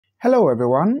Hello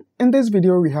everyone, in this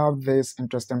video we have this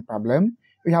interesting problem.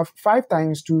 We have 5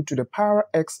 times 2 to the power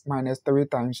x minus 3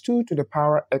 times 2 to the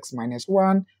power x minus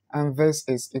 1, and this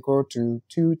is equal to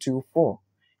 224.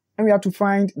 And we have to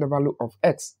find the value of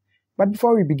x. But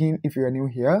before we begin, if you are new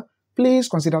here, please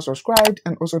consider subscribed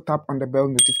and also tap on the bell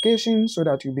notification so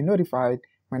that you'll be notified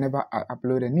whenever I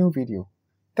upload a new video.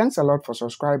 Thanks a lot for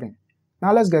subscribing.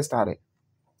 Now let's get started.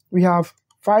 We have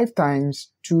 5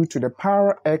 times 2 to the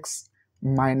power x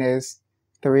minus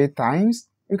 3 times.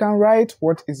 You can write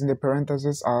what is in the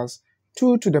parentheses as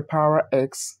 2 to the power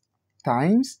x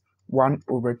times 1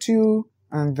 over 2,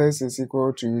 and this is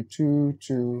equal to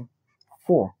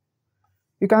 224.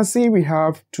 You can see we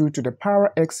have 2 to the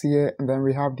power x here, and then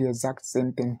we have the exact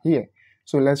same thing here.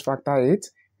 So let's factor it.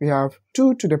 We have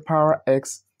 2 to the power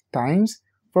x times.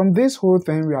 From this whole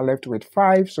thing, we are left with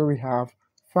 5, so we have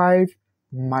 5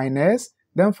 minus,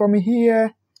 then from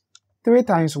here, 3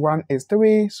 times 1 is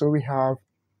 3, so we have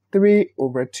 3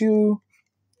 over 2,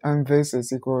 and this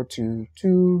is equal to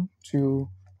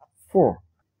 224.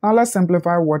 Now let's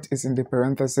simplify what is in the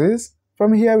parentheses.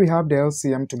 From here we have the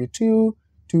LCM to be 2.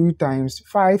 2 times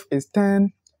 5 is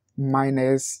 10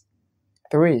 minus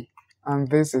 3, and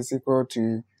this is equal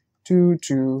to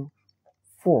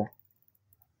 224.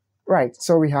 Right,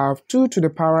 so we have 2 to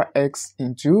the power x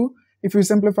into, if we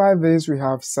simplify this, we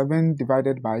have 7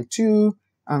 divided by 2,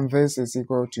 and this is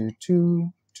equal to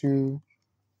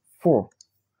 224.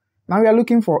 Now we are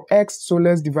looking for x, so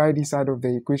let's divide this side of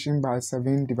the equation by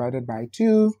 7 divided by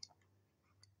 2,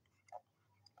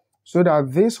 so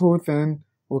that this whole thing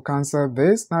will cancel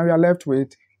this. Now we are left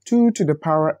with 2 to the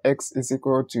power x is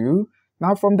equal to,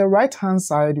 now from the right hand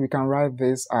side we can write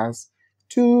this as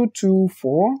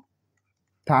 224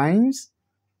 times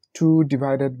 2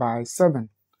 divided by 7.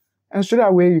 And straight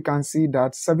away you can see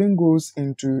that 7 goes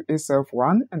into itself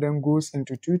 1 and then goes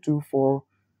into 224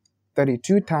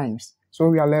 32 times. So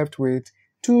we are left with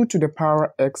 2 to the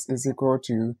power x is equal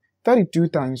to 32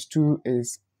 times 2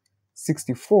 is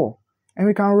 64. And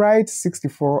we can write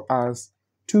 64 as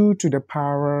 2 to the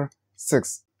power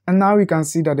 6. And now we can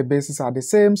see that the bases are the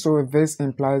same, so this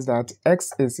implies that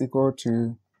x is equal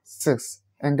to 6.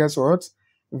 And guess what?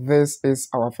 This is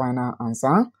our final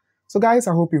answer. So guys,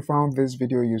 I hope you found this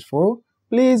video useful.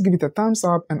 Please give it a thumbs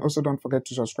up and also don't forget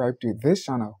to subscribe to this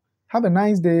channel. Have a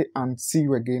nice day and see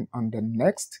you again on the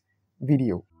next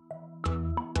video.